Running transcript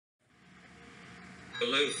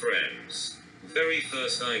Hello friends. Very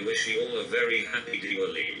first I wish you all a very happy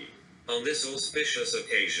Diwali. On this auspicious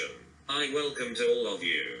occasion, I welcome to all of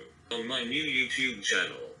you on my new YouTube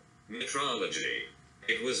channel, Metrology.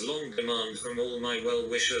 It was long demand from all my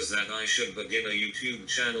well-wishers that I should begin a YouTube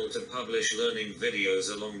channel to publish learning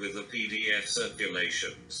videos along with the PDF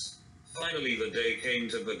circulations. Finally the day came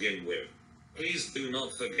to begin with. Please do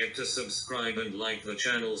not forget to subscribe and like the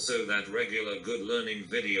channel so that regular good learning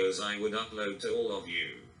videos I would upload to all of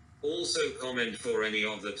you. Also comment for any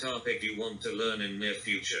of the topic you want to learn in near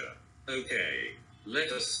future. Okay,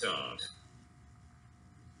 let us start.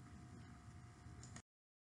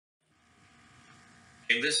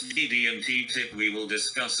 In this GD&T tip we will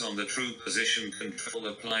discuss on the true position control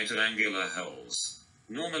applied to angular holes.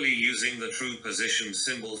 Normally using the true position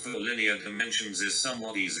symbol for linear dimensions is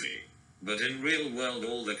somewhat easy. But in real world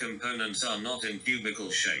all the components are not in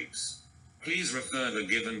cubical shapes. Please refer the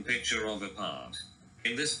given picture of a part.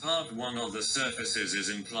 In this part one of the surfaces is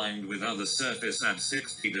inclined with other surface at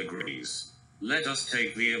 60 degrees. Let us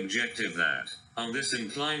take the objective that, on this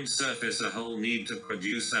inclined surface a hole need to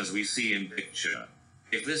produce as we see in picture.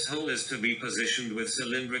 If this hole is to be positioned with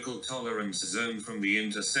cylindrical tolerance zone from the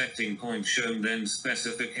intersecting point shown, then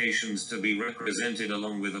specifications to be represented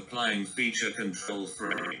along with applying feature control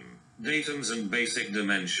frame, datums and basic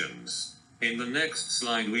dimensions. In the next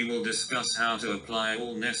slide we will discuss how to apply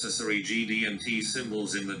all necessary GD&T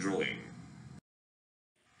symbols in the drawing.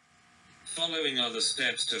 Following are the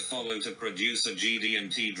steps to follow to produce a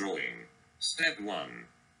GD&T drawing. Step 1.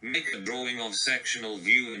 Make a drawing of sectional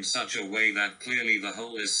view in such a way that clearly the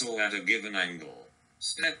hole is saw at a given angle.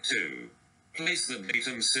 Step 2. Place the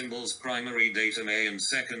datum symbols primary datum A and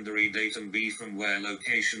secondary datum B from where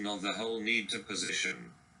location of the hole need to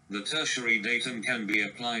position. The tertiary datum can be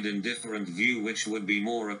applied in different view which would be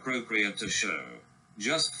more appropriate to show.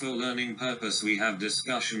 Just for learning purpose we have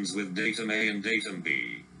discussions with datum A and datum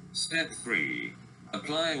B. Step 3.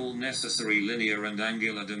 Apply all necessary linear and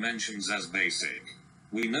angular dimensions as basic.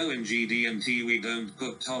 We know in GD&T we don't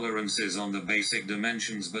put tolerances on the basic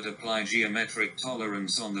dimensions but apply geometric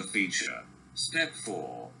tolerance on the feature. Step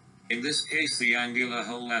 4. In this case the angular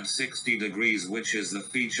hole at 60 degrees which is the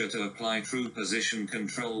feature to apply true position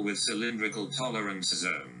control with cylindrical tolerance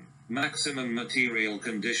zone. Maximum material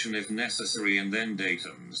condition if necessary and then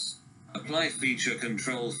datums. Apply feature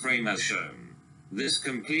control frame as shown. This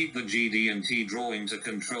complete the GD&T drawing to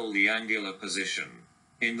control the angular position.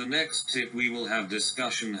 In the next tip we will have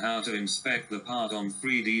discussion how to inspect the part on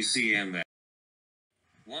 3D CMS.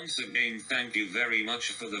 Once again thank you very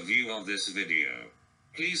much for the view of this video.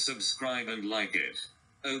 Please subscribe and like it.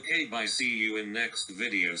 Okay, bye, see you in next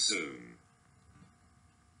video soon.